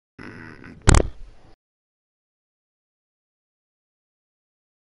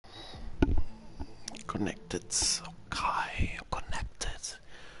Connected. Ok, connected.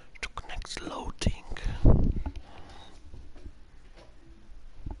 To connect loading.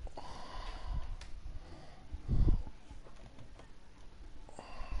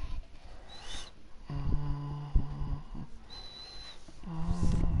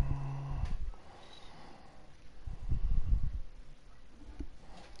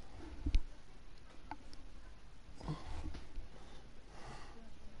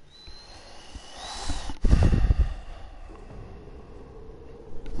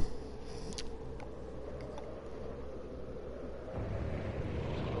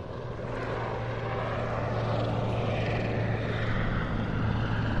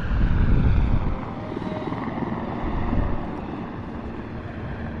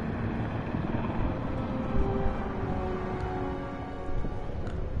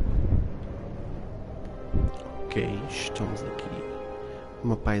 Ok, estamos aqui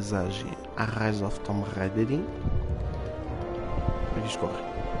numa paisagem a Rise of Tomb Raidering. Isto corre,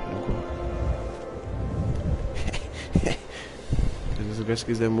 não corre. Às vezes o gajo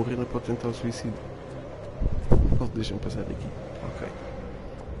quiser morrer não pode tentar o suicídio. Deixa-me passar aqui. Ok.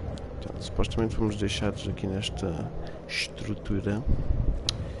 Então, supostamente fomos deixados aqui nesta estrutura.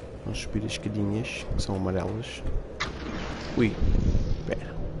 Vamos subir as escadinhas, que são amarelas. Ui,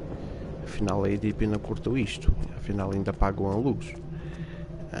 espera. Afinal a EDP não cortou isto. Afinal ainda pagam a luz.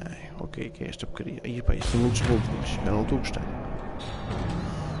 Ai, ok, que é esta porcaria. Ai, pá, isto tem muitos loadings. Eu não estou a gostar.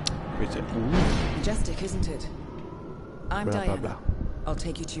 Pois é. Majestic, isn't it? I'm Blá, blá, Diana. blá. I'll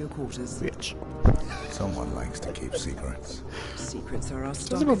take you to your quarters. Bitch. Someone likes to keep secrets. Secrets are our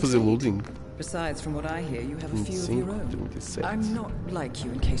Estás stock a in fazer trade. loading? Besides, from what I hear, you have a few of your 25, own. 37. I'm not like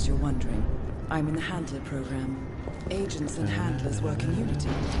you, in case you're wondering. I'm in the Handler program. Agents and handlers work in unity.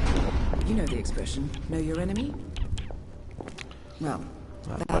 You know the expression, know your enemy? Well,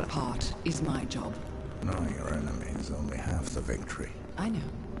 that part is my job. Knowing your enemy is only half the victory. I know.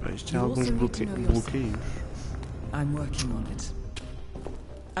 Pois, tem You alguns also need to know yourself. bloqueios. I'm working on it.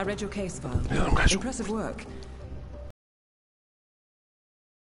 I read your case file. gajo. Impressive work.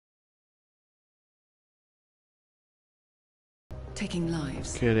 Taking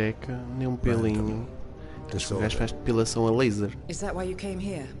lives. Careca, nem um pelinho. Acho que o gajo faz depilação a laser. Is that why you came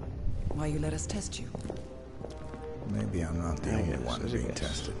here? Why you let us test you? Maybe I'm not the I only guess, one I being guess.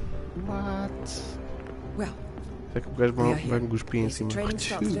 tested. What? Well, Será que o gajo we are vai here. me cuspir em Basic cima? training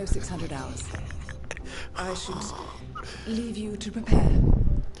starts at 0600 hours. I should leave you to prepare.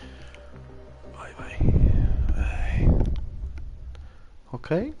 Vai.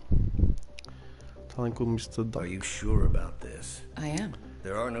 Ok. Talvez como Mr. Are Doc. you sure about this? I am.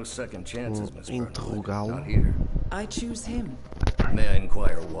 There are no second chances, Miss Burnwood. Interrogá-lo. Not here. I choose him. May I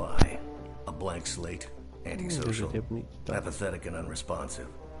inquire why? A blank slate, antisocial, É bonito. Tá. apathetic and unresponsive.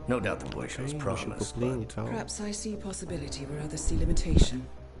 No doubt the boy shows Mexeu com o promise, pelinho e but tal. Perhaps I see possibility where others see limitation.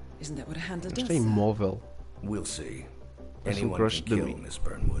 Isn't that what a handler does? Isto é imóvel. we'll see. Parece Anyone crush can kill dummy. Miss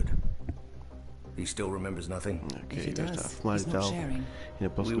Burnwood. He still remembers nothing? Ok, If he o gajo está a does, fumar he's e not tal. sharing. Ainda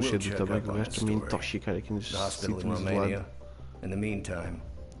posso We com o will cheiro do check tabaco. up O on gajo his também story. intoxicar aqui neste The hospital in sítio Romania. isolado. In the meantime,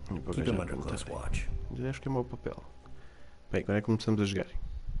 E depois keep já him under conta. close watch. Mas acho que é o meu papel. Bem, agora é que começamos a jogar.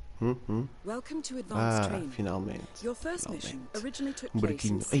 Welcome to advanced Ah, training. finalmente. Your first mission Finalmente. originally took Um place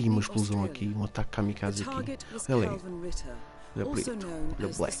barquinho. in Ai, uma Sydney, explosão Australia. aqui. Um ataque The kamikaze aqui. target was Olha ali. Calvin Ritter, Olha also preto. known Olha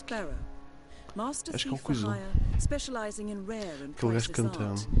as the black. Sparrow. Master Acho que é um thief for coisão. hire, specializing in rare and Aquele gajo priceless que canta.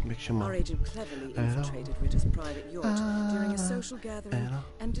 art. Como é que chama? Our agent cleverly infiltrated Ritter's private yacht during a social gathering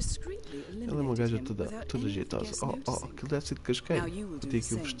and discreetly Ela é uma eliminated gaja him toda without any of the jeitosa. guests Oh, noticing. aquilo deve ser de casqueiro. Now you will Vou do ter the aqui o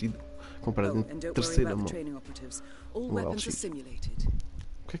same. vestido comprado Oh, and em don't worry terceira about mão. the training operatives. All No weapons are outfit. simulated.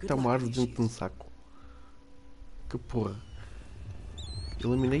 Por que é que Good está uma luck árvore with these dentro de um saco? Que porra.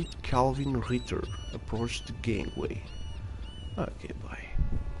 Eliminate Calvin Ritter. Approach the gangway. Ok, bem.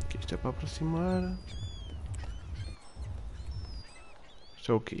 Ok, isto é para aproximar.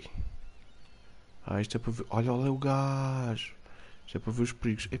 Isto é o quê? Ah, isto é para ver. Olha o gajo. Isto é para ver os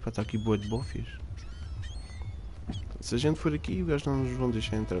perigos. Epá, está aqui boa de bófias. Se a gente for aqui, os gajos não nos vão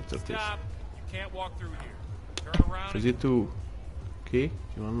deixar entrar, de certeza. Fazia tu. Ok?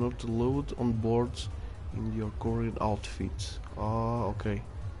 You are not allowed on board in your current outfit. Ah, ok.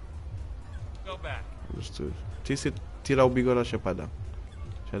 Understood. Tens de tirar o bigode à chapada.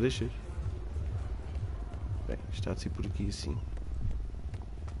 Já deixas? Bem, está assim por aqui assim.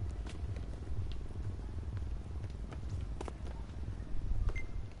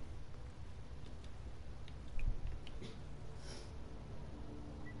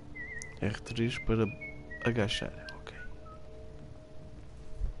 R3 para agachar. Ok.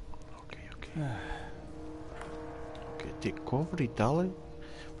 Ok, take cover e tal.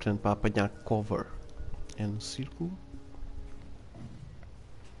 Portanto, para apanhar cover. É no círculo.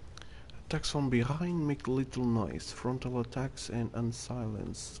 Attacks from behind make little noise. Frontal attacks and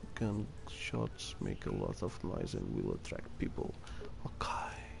unsilenced gunshots make a lot of noise and will attract people. Ok.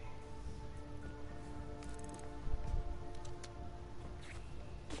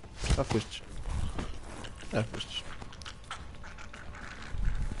 Fostes. Fostes.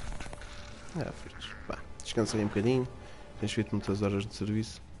 Fostes. Vá, descansa aí um bocadinho. Tens feito muitas horas de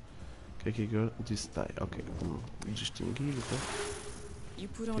serviço. O que é que agora? Distie. Ok, vamos distinguir. Então. You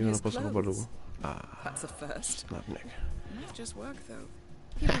put on Eu não his posso roubar clothes. o. That's a first. Não, boneca. Might just work though.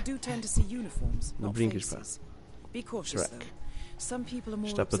 People do tend to see uniforms, Não not brincas, pá. faces. Be cautious Track. though. Some people are more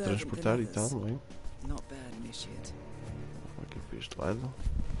Está para observant transportar than e tal, others. não é? Not bad, initiate. Vou aqui para este lado.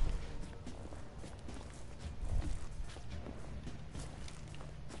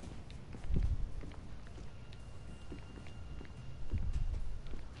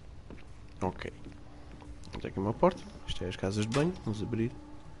 Ok. Temos aqui uma porta. Isto é as casas de banho. Vamos abrir.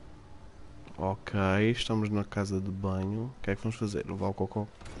 Ok, estamos na casa de banho. O que é que vamos fazer? Levar o cocó.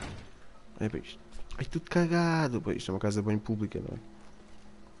 É para isto. Ai, tudo cagado. Pá, isto é uma casa de banho pública, não é?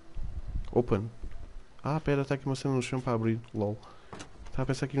 Open. Ah, pera, está aqui uma cena no chão para abrir. LOL. Estava a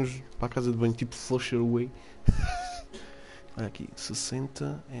pensar aqui uns para a casa de banho tipo flush away. Olha aqui,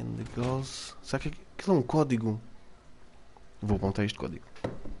 60 and the goes. Será que aquilo é um código? Vou apontar este código.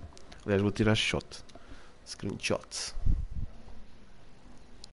 Aliás, vou tirar shot. Screenshot.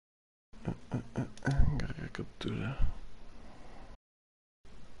 Agarrar a captura.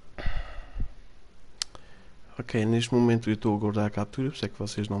 Ok, neste momento eu estou a guardar a captura, por isso é que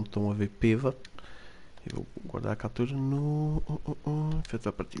vocês não estão a ver peva. Eu vou guardar a captura no. Feito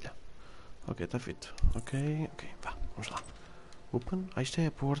a partilha. Ok, está feito. Ok, vá, vamos lá. Open. Ah, isto é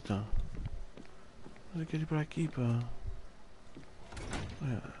a porta. Mas eu quero ir para aqui, pá.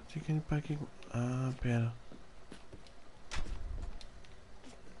 Tenho que ir para aqui. Ah, pera.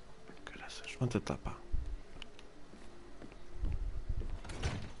 Graças. Levanta-te lá, pá.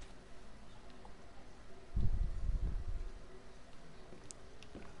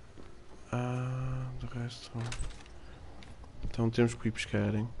 Do resto. Então temos que ir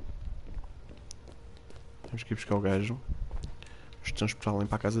pescar, hein? Temos que ir buscar o gajo. Vamos transportá-lo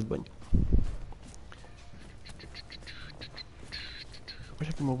para a casa de banho. Olha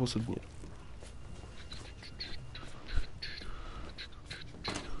aqui uma bolsa de dinheiro.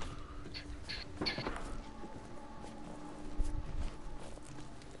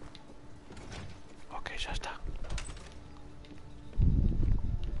 Ok, já está.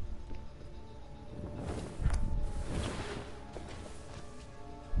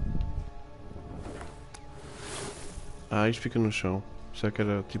 Ah, isto fica no chão. Será que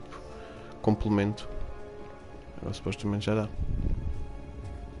era tipo complemento? Agora supostamente já dá.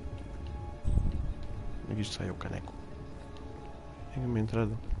 Aqui isto sai o caneco. Tem uma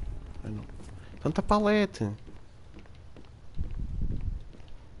entrada. Ah, não. Então está palete.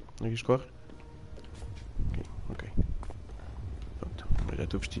 Aqui isto corre. Ok. Pronto. Eu já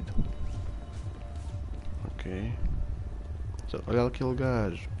estou vestido. Ok. Então, olha aquele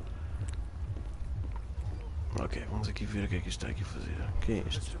gajo. Ok, vamos aqui ver o que é que isto está aqui a fazer. O que é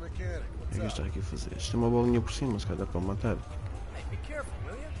isto? O que é que isto está aqui a fazer? Isto tem uma bolinha por cima, se calhar dá para o matar.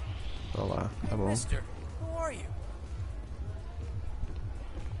 Olá, tá bom.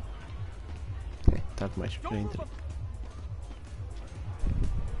 Está demais, já entrei.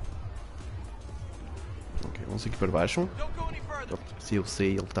 Ok, vamos aqui para baixo. Se eu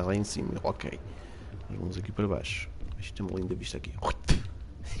sei, ele está lá em cima. Ok. Mas vamos aqui para baixo. Isto tem uma linda vista aqui.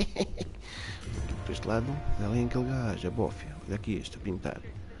 Por este lado, olha ali aquele gajo, a bófia. Olha aqui este, a pintar.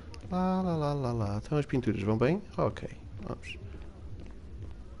 Lá. Então as pinturas vão bem? Ok, vamos.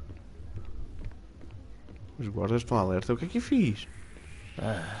 Os guardas estão alerta. O que é que eu fiz?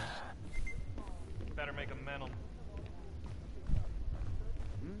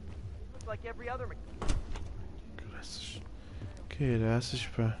 Caraças,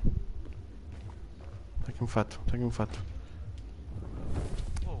 pá. Está aqui um fato.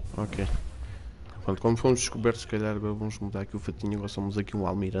 Ok. Pronto, como fomos descobertos, se calhar agora vamos mudar aqui o fatinho. Agora somos aqui um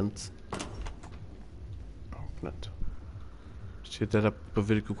almirante. Pronto. Isto até dá para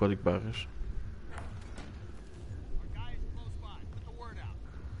ver aqui o código barras.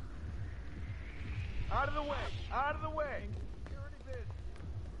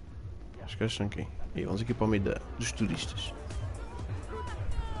 Os gajos estão aqui. E vamos aqui para o meio dos turistas.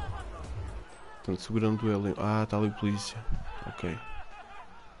 Portanto, segurando ele. Ah, está ali a polícia. Ok.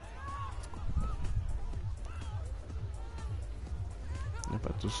 Epá,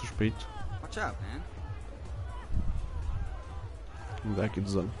 estou suspeito. Watch out, man. Vou mudar aqui de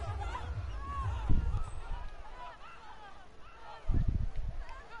zona.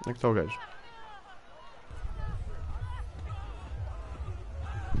 Onde é que está o gajo?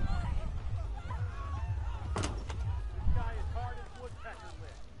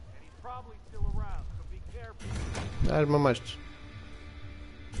 Ah, mamaste.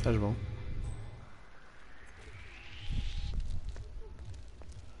 Estás bom.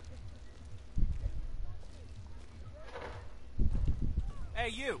 Hey,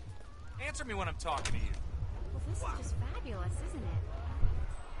 you! Answer me when I'm talking to you. Well, this is just fabulous, isn't it?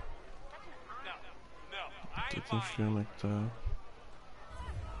 No, I ain't Temos que ver lying. onde é que está.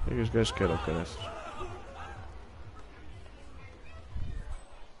 O que é que os gajos querem, caraças?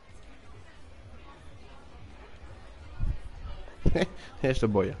 Esta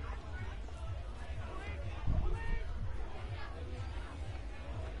boia.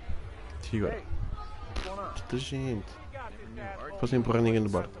 E agora? Muita gente. Posso empurrar ninguém do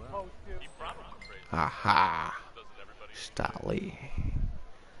barco. Ahá! Está ali.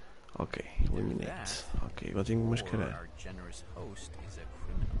 Ok, eliminate. Ok, agora tenho que mascarar. Our generous host is a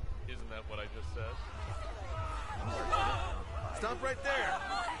criminal. Isn't that what I just said? Stop right there.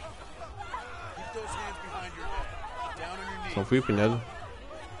 Keep those hands behind your head. Down on your knees. Só fui apanhado.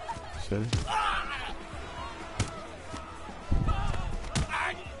 Sério?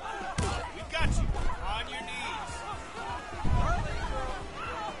 We got you. On your knees.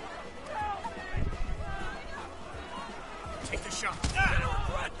 Take the shot.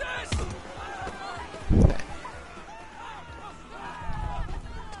 Regret this.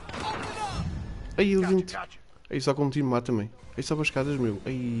 Aí, ele 20. Aí só com um tiro mata-me. Aí só bascadas, meu.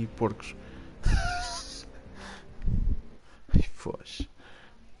 Aí, porcos. Ai, foge.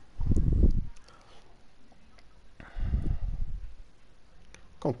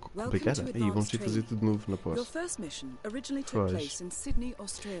 Complicada. Aí, vamos ter que fazer tudo de novo na Your posse. first mission originally took Pois. place in Sydney,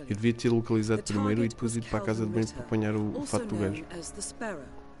 Australia. Eu devia ter localizado primeiro e depois ir para a casa de banho para apanhar o also fato do gajo. known as the Sparrow.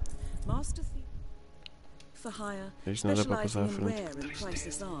 Master thief for hire, Isto não dá para passar à specializing in frente. rare and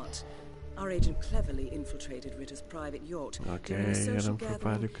priceless art. Our agent cleverly infiltrated Ritter's private yacht Ok, during a social era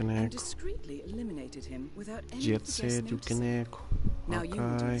preparar o gathering and caneco. discreetly eliminated him without any Jet of the guests set, o noticing. caneco. Now you will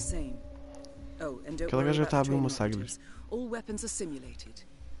do the Ok. same. Oh, and don't Aquela worry gaja about está a the abrir uma training sagres. operatives. All weapons are simulated.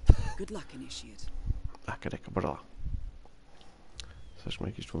 Good luck, initiate. Ah, careca, bora lá. Sabes como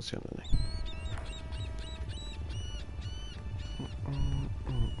é que isto funciona, não é?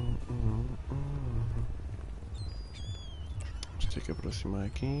 Vamos ter que aproximar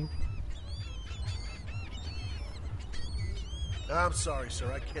aqui. I'm sorry, sir.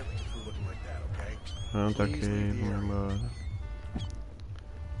 I can't leave you through looking like that, okay? Pronto, ok, Please leave the vamos area. embora.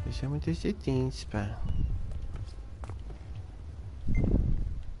 Deixa muito jeitins, pá.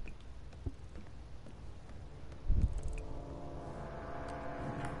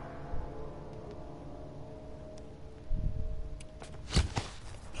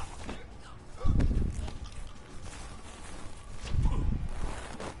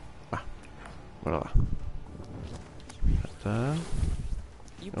 Bora lá. Já está.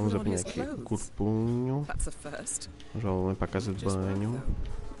 You Vamos put on apanhar his aqui o clothes. corpunho. That's a first. Vamos lá para a casa de Just work, banho.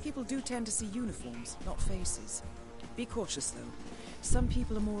 though. People do tend to see uniforms, not faces. Be cautious, though. Some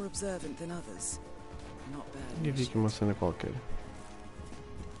people are more observant than others. Not bad. E vi aqui uma cena qualquer.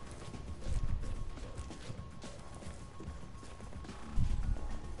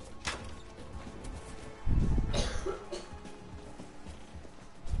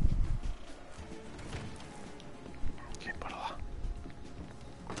 Ok, bora lá.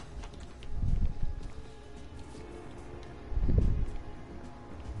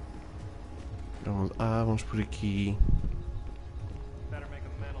 Vamos por aqui. Better make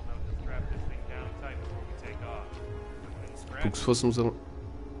a mental note to strap this thing down tight before we take off. Any Porque scratches? se fôssemos a...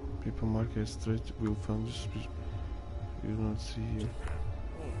 People market straight will find this... You don't see here.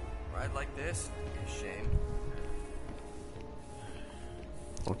 Ride like this? Shame.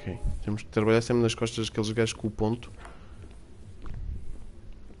 Ok. Temos que trabalhar sempre nas costas daqueles gajos com o ponto.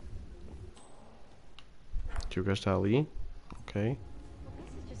 Que o gajo está ali. Ok. Well,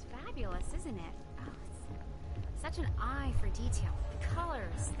 this is just fabulous, isn't it? Oh, it's such an eye for detail. The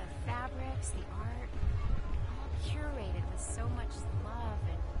colors, the fabrics, the art, all curated with so much love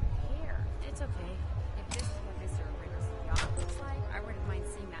and care. It's okay. If this is what Mr. Ritter's yacht looks like, I wouldn't mind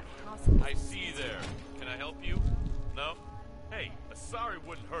seeing that house. I see there. Can I help you? No? Hey, a sorry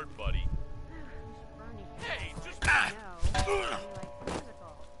wouldn't hurt, buddy. Bernie. Hey, just... No. You like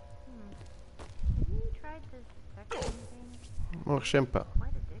physical. Have you tried this second thing? Morre sempre, pá.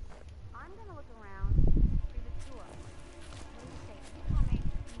 Quite addictive. I'm gonna look around through the tour. What do you say? You call me?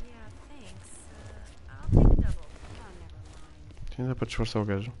 Yeah, thanks. I'll take a double. Oh, never mind. Ainda para disfarçar o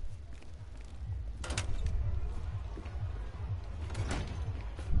gajo.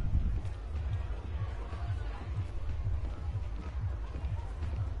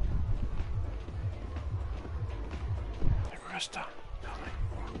 está.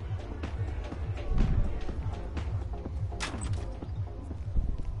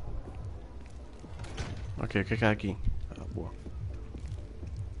 Ok, o que é que há aqui? Ah, boa.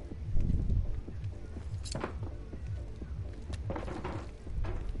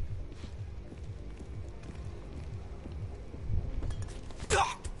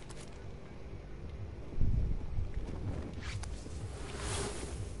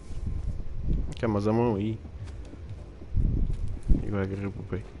 Que é, mas a mão aí. E agora agarrei o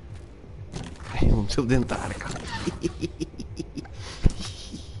papel. Ai, vou meter o dentário, cara.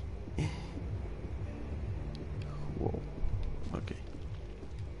 Uou. Ok.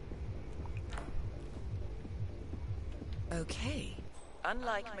 Okay.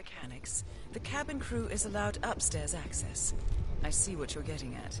 Unlike mechanics, the cabin crew is allowed upstairs access. I see what you're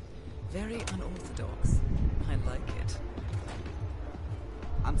getting at. Very unorthodox. I like it.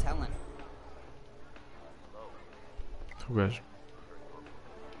 I'm telling. O gajo.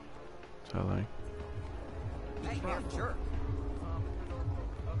 Está bem. Hey, you're a jerk.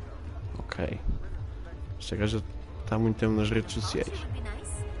 Ok. Esta gaja está há muito tempo nas redes sociais.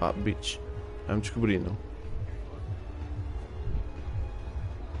 Ah, bitch. Vamos descobrir, não?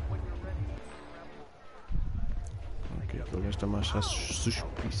 Ok, aquele gajo está-me a achar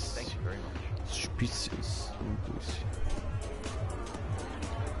suspício. Suspícios. Polícia.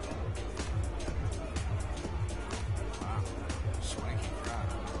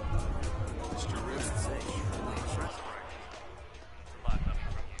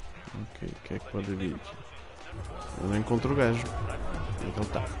 Ok, o que é que pode vir aqui? Eu não encontro o gajo. Então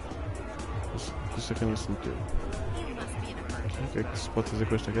tá. Isso aqui não se meteu. O que é que se pode fazer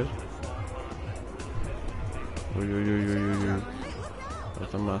com esta gaja? Ui. Ela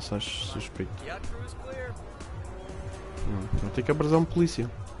está massa, acho suspeito. Vou ter que abrasar um polícia.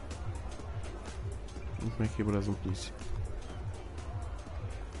 Como é que abrasa um polícia?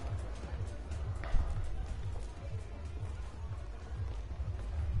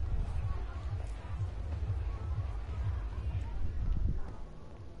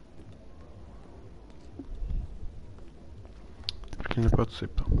 Aqui ainda pode ser,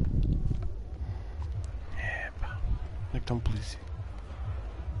 pá. Epa. Onde é que está um polícia?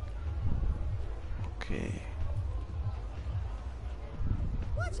 Ok.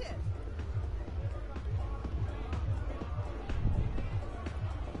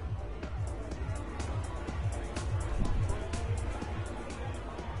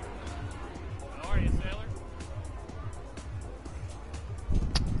 How are you, sailor?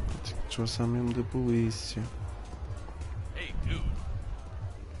 Tenho que disfarçar mesmo da polícia. Hey, dude.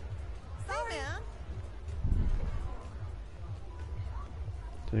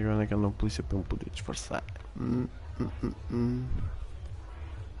 Até agora onde é que anda a polícia para eu poder disfarçar?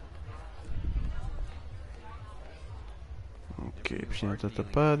 Ok, a piscina está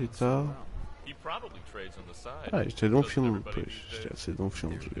tapada e tal. He probably trades on the side. Ah, isto é de um filme, pois. Isto deve ser de um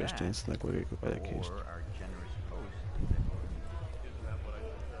filme. O gajo tem a ensinar qual é que olha aqui isto.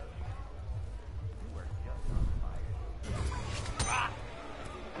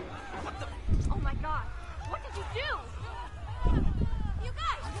 Oh my god! What did you do? You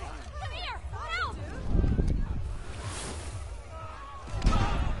guys! Come here! Help!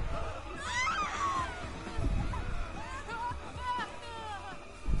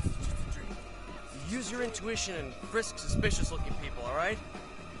 Use your intuition and frisk suspicious-looking people, all right?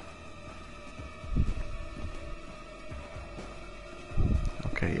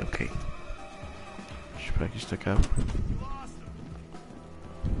 Ok. Esperar que isto acabe.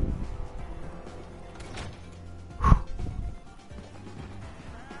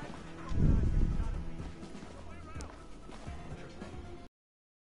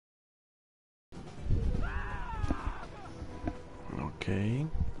 Ok.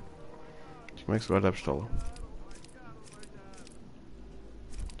 Como é que se guarda a pistola?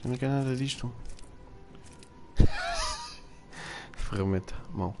 Eu não quero nada disto. Ferramenta,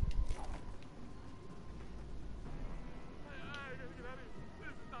 mão.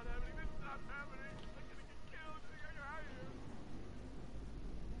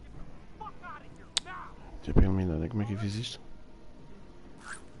 Já para iluminar, como é que eu fiz isto?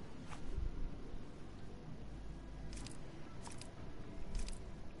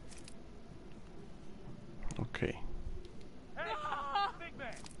 Ok.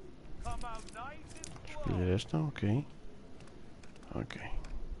 Escolher esta, ok. Ok.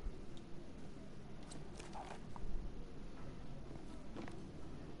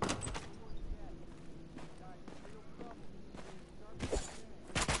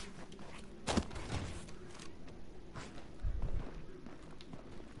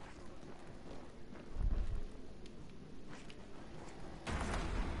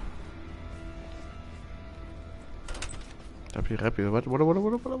 Rápido, rápido.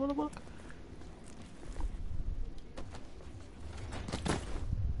 Bora.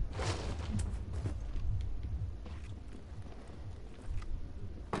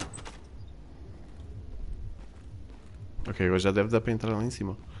 Ok, agora já deve dar para entrar lá em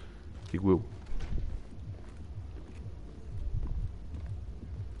cima. Digo eu.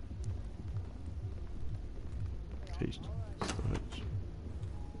 O que é isto? Storage.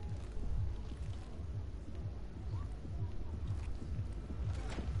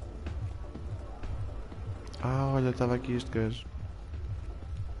 Ah, olha, estava aqui este gajo.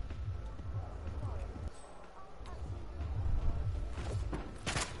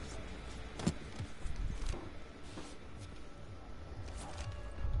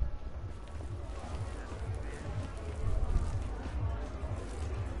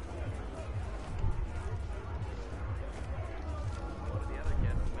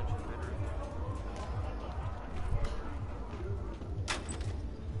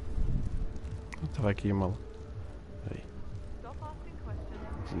 Estava aqui a mala. Aí.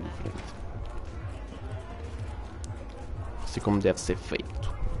 Diferente. Assim como deve ser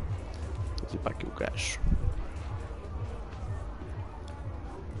feito. Vamos ir para aqui o gajo.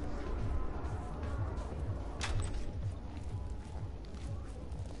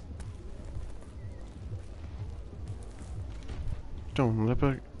 Então, não dá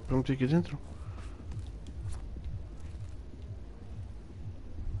para meter aqui dentro?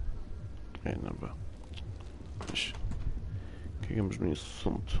 É, não vá. Mas cagamos no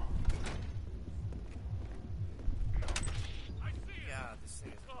assunto. God, this thing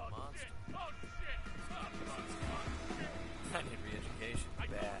is a monster. I need re-education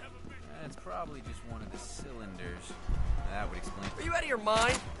bad. It's probably just one of the cylinders. That would explain. Are you out of your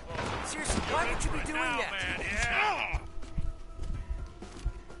mind? Seriously, why would you be doing that? Man, yeah.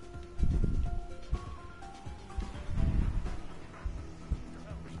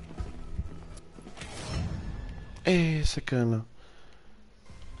 Ei, sacana.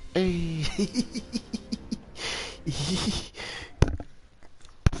 Ei.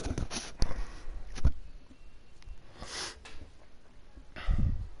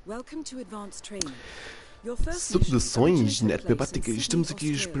 Welcome to advanced training. Your first Saudações Netwebáticas. Estamos aqui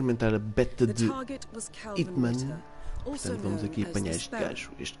a experimentar a beta de Hitman. Portanto, vamos aqui apanhar este gajo.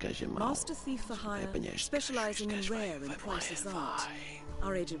 Este gajo é mau. Master thief for hire, Apanhar este gajo. specializing in Este gajo rare and priceless art.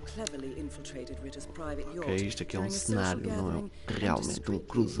 Our agent cleverly infiltrated Ritter's private yacht. Ok, isto aqui é um during a social cenário, não gathering é and realmente um discreetly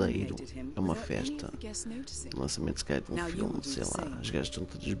cruzeiro. eliminated him É uma without any of festa. the guests noticing. Lançamento se calhar de um Now you filme, will do sei the lá. same. As gajas estão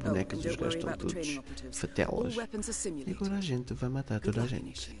todas Oh, bonecas, and os don't gajos worry estão about the training todos operatives. fatelas. All weapons are E simulated. agora a gente vai matar Good toda a luck,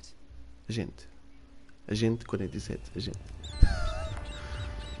 gente. initiate. Agente 47, agente.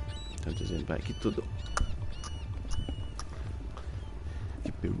 Portanto, a gente vai aqui tudo.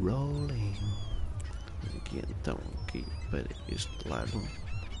 Keep it rolling. Aqui então, aqui para este lado.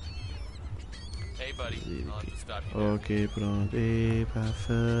 Hey, buddy. I'll have to stop you. Ok, pronto. Epa,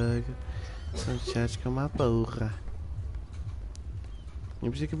 fuck. São chatos que é uma porra. Nem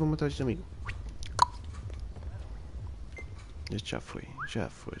precisa que eu vou matar este amigo. Este já foi, já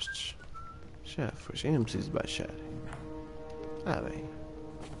fostes. Já foste, ainda não preciso de baixar. Ah, bem.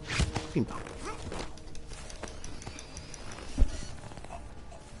 Pimpão.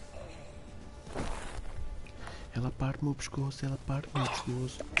 Ela parte-me o pescoço, ela parte-me o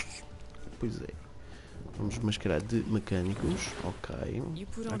pescoço. Pois é. Vamos mascarar de mecânicos, ok.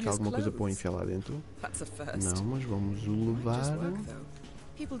 Há aqui alguma coisa para enfiar lá dentro? That's a first. Não, mas vamos o Might just levar. work, though.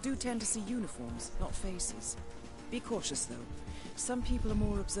 People do tend to see uniforms, not faces. Be cautious, though. Some people are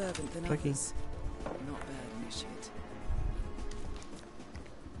more observant than Para aqui. others. Not bad, initiate.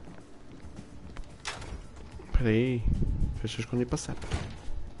 Espera aí. Fecha quando ir passar.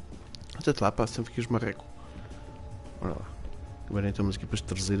 Olha-te lá, pá, sempre que os marreco. Olha lá. Agora entramos aqui para as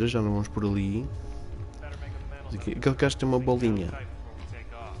traseiras, já não vamos por ali. Aqui, aquele gajo tem uma bolinha.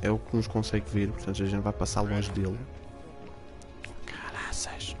 É o que nos consegue ver, portanto a gente vai passar longe dele.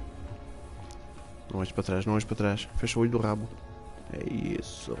 Caraças. Não olhes para trás, não olhes para trás. Fecha o olho do rabo. É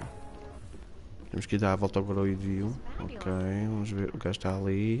isso. Temos que ir dar a volta agora ao envio. Ok, vamos ver. O gajo está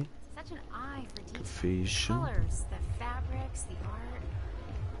ali. Such an eye for Que detail. fixe. Colors, the fabrics, the art.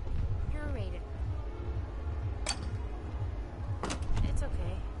 Curated. It's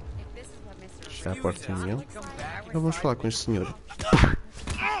okay. If this is what Mr. Já a portinha. Agora vamos falar com este senhor.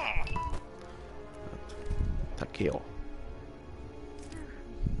 Está aqui, ó.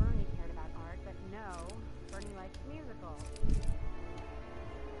 Bernie cared about art, but no, Bernie likes musicals.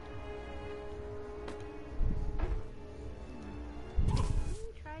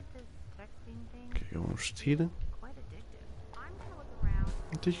 You tried this texting thing? Ok, vamos vestir. Quite addictive. I'm gonna look around.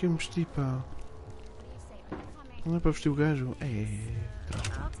 Não tens que me vestir, pá. What do you say? I come in. Não é para vestir o gajo? É.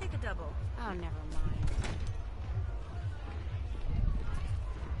 I'll take a double. Oh, never mind.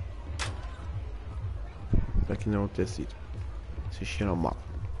 Para aqui não é o tecido. Se cheiram mal.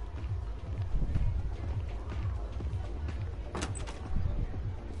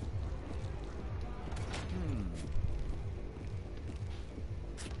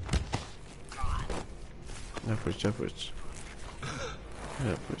 Já foste, já foste.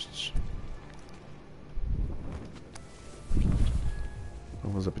 Já foste.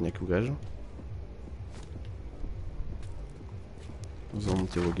 Vamos apanhar aqui o gajo. Vamos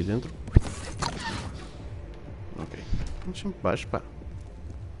metê-lo aqui dentro. Ok. Vamos sempre baixo, pá.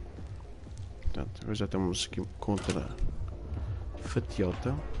 Portanto, agora já estamos aqui contra a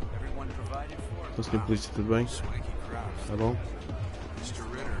fatiota. Consegui polícia, tudo bem? Tá bom?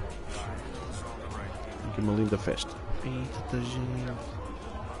 Aqui uma linda festa. Eita, tá gente.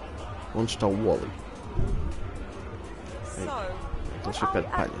 Onde está o Wally? Estou chapéu de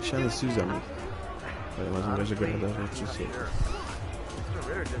palha. Chama-se os amigos. Olha, mais um gajo agarrado às redes sociais.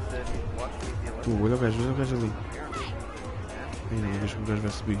 Olha o gajo ali. Ainda uma vez que o gajo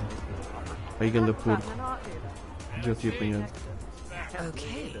vai subir. Aí anda porco. Já tinha apanhado.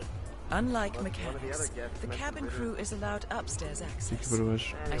 Okay. Unlike mechanics, the cabin crew is allowed upstairs Aqui access. para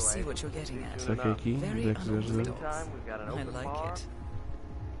baixo. I see what you're getting at. Será que é aqui? Onde é que os gajos andam? I like it.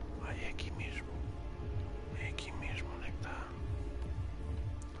 Ah, é aqui mesmo. É aqui mesmo. Onde é que está?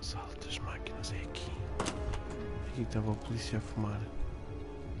 A sala das máquinas é aqui. Aqui que estava o polícia a fumar.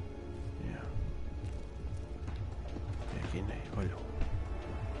 Yeah. É aqui, né? Olha.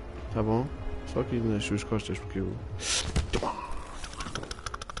 Tá bom? Só aqui nas suas costas porque eu...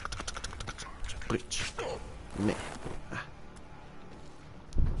 Bridge. Né? Ah.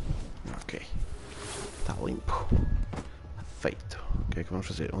 Ok. Está limpo. Feito. O que é que vamos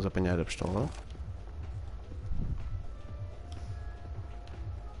fazer? Vamos apanhar a pistola.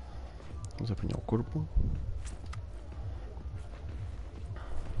 Vamos apanhar o corpo.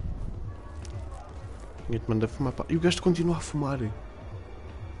 Ninguém te manda fumar, pá. E o gajo continua a fumar.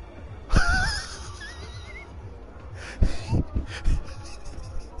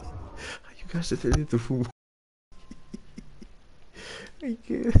 Ai, o gajo até dentro fuma. Ai,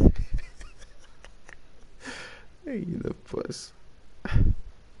 que... Ai, não posso.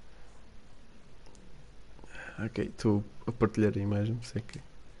 Ok, estou a partilhar a imagem, por isso é que...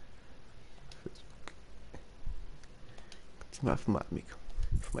 Continua a fumar, amigo.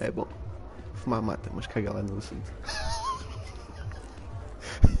 Fumar é bom. Fumar mata, mas caga lá no assunto.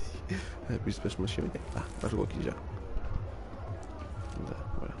 É por isso que uma chaminé. Ah, faz logo aqui já. Dá,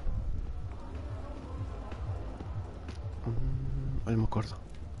 bora. Olha uma corda.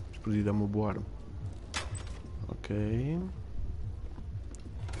 Explodir é uma boa arma. Ok.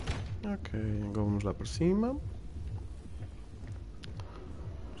 Ok, agora vamos lá para cima.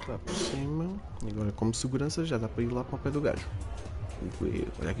 Vamos lá para cima. E agora como segurança já dá para ir lá para o pé do gajo.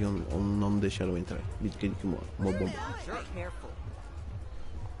 Olha aqui onde não me deixaram entrar. Dito que aqui uma bomba.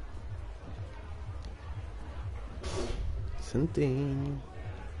 Santinho.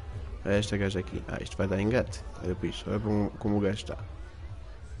 Esta gaja aqui. Ah, isto vai dar engate. Olha para isto. Olha como o gajo está.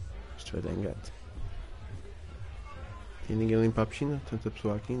 Isto vai dar engate. Tem ninguém limpa a piscina? Tanta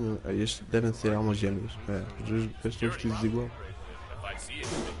pessoa aqui. Não. Estes devem ser almas gêmeas. É, os dois estão vestidos igual.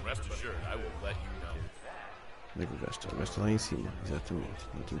 Onde é que o gajo está? O gajo está lá em cima. Exatamente.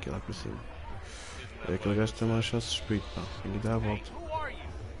 Eu tenho que ir lá para cima. É aquele gajo que está-me a achar suspeito. Pá. Tem que dar a volta.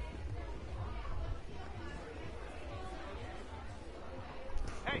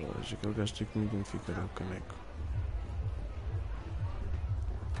 Hoje aquele gajo tem que me identificar. É o caneco.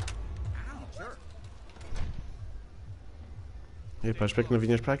 Epá, espero que não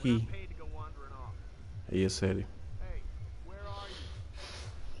vinhas para aqui. Aí é sério.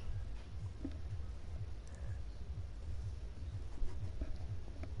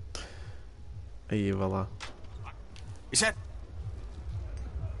 Aí, vai lá. Is that...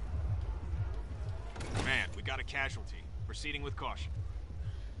 Man, we got a casualty. Proceeding with caution.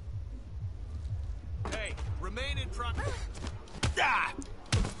 Hey, remain in front. Ah!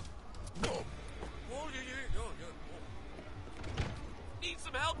 Need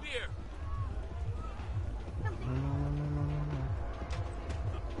some help here.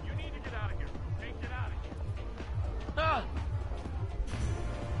 You need to get out of here. Okay, get out of here. Ah!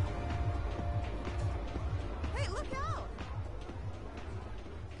 Hey, look out!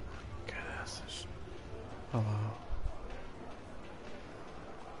 Caraças. Olha lá.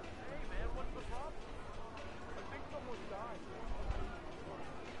 Hey, man, what's the problem? I think someone died.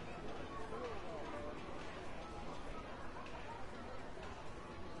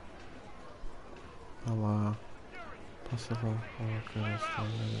 Passa lá. Ok, está.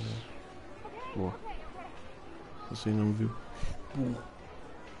 Boa. Você ainda me viu. Burro.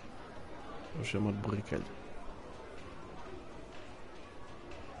 Vou chamar de borricalho.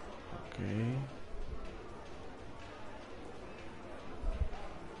 Ok.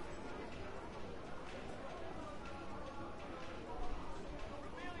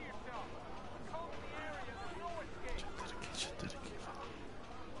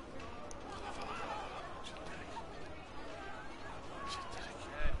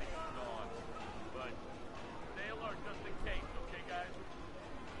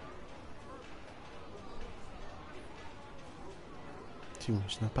 Tio,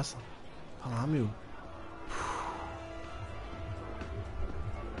 isto não passa. Olha lá, meu.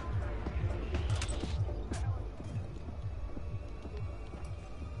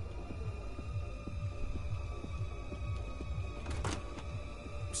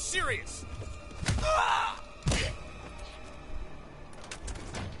 Serious!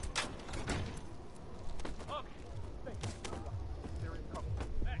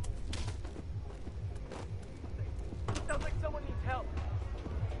 Sounds like someone needs help.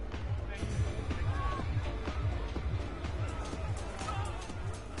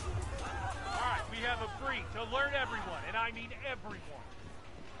 Alright, we have a brief to alert everyone, and I mean everyone.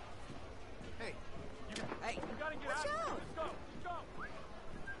 Hey, Hey, You gotta get out of here. Let's go. Let's go.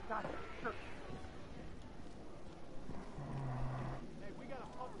 Got it. Sure. Hey, we gotta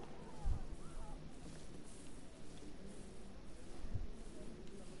hover.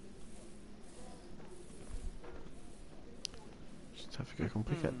 Isto está a ficar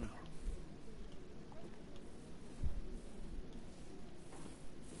complicado.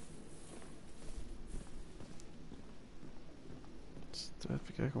 Isto vai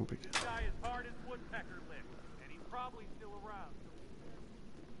ficar complicado. Guy as hard as woodpecker lives, and he's probably still around.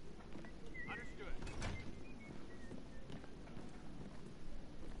 Understood.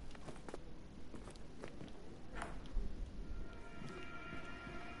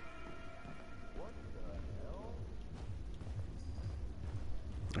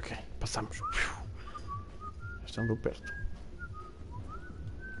 Ok, passamos. Esta andou perto.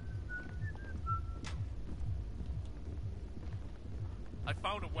 I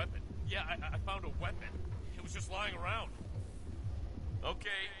found a weapon. Yeah, I found a weapon. It was just lying around. Okay,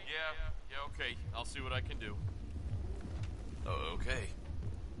 yeah, okay. I'll see what I can do. Okay.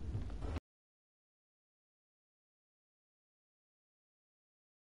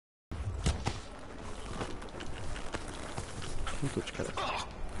 Estão todos, cara.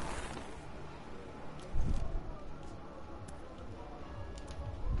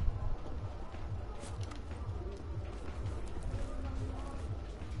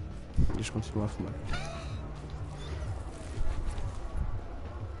 Eles continuam a fumar.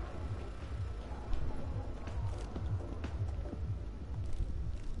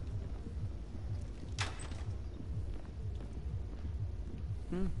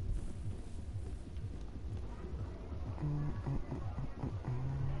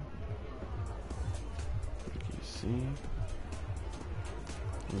 Aqui sim.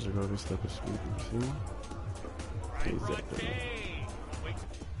 Vamos agora ver se dá para subir aqui por cima. Exatamente. Hey, wait,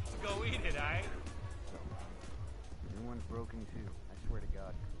 go eat it, eh? New one's broken too. I swear to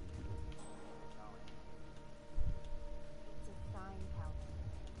God. It's a sign, Calvin.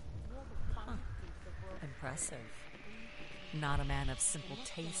 You're the finest piece of world. Impressive. Not a man of simple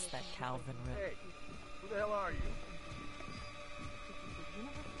taste, that Calvin hey, who the hell are you?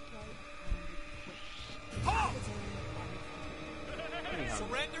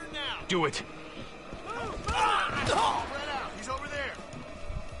 Surrender now. Do it! Spread out! He's over there!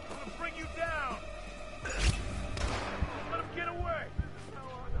 I'm gonna bring you down. Let him get away.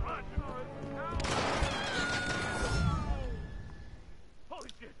 Holy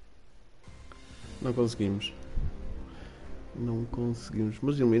shit. Não conseguimos. Não conseguimos.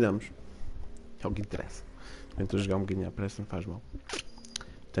 Mas eliminamos. É o que interessa. Estou a jogar um bocadinho à pressa, não faz mal.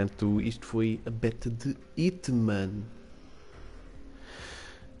 Portanto, isto foi a beta de Hitman.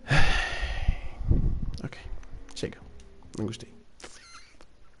 Ok. Chega. Não gostei.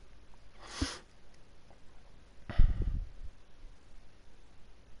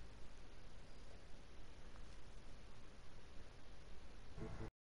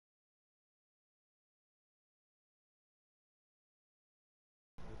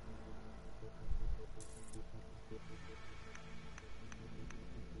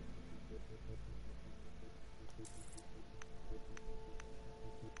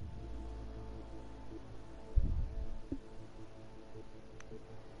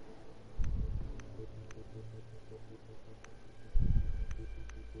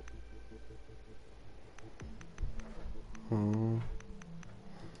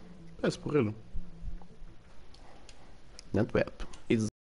 Parece porreiro. Netweb.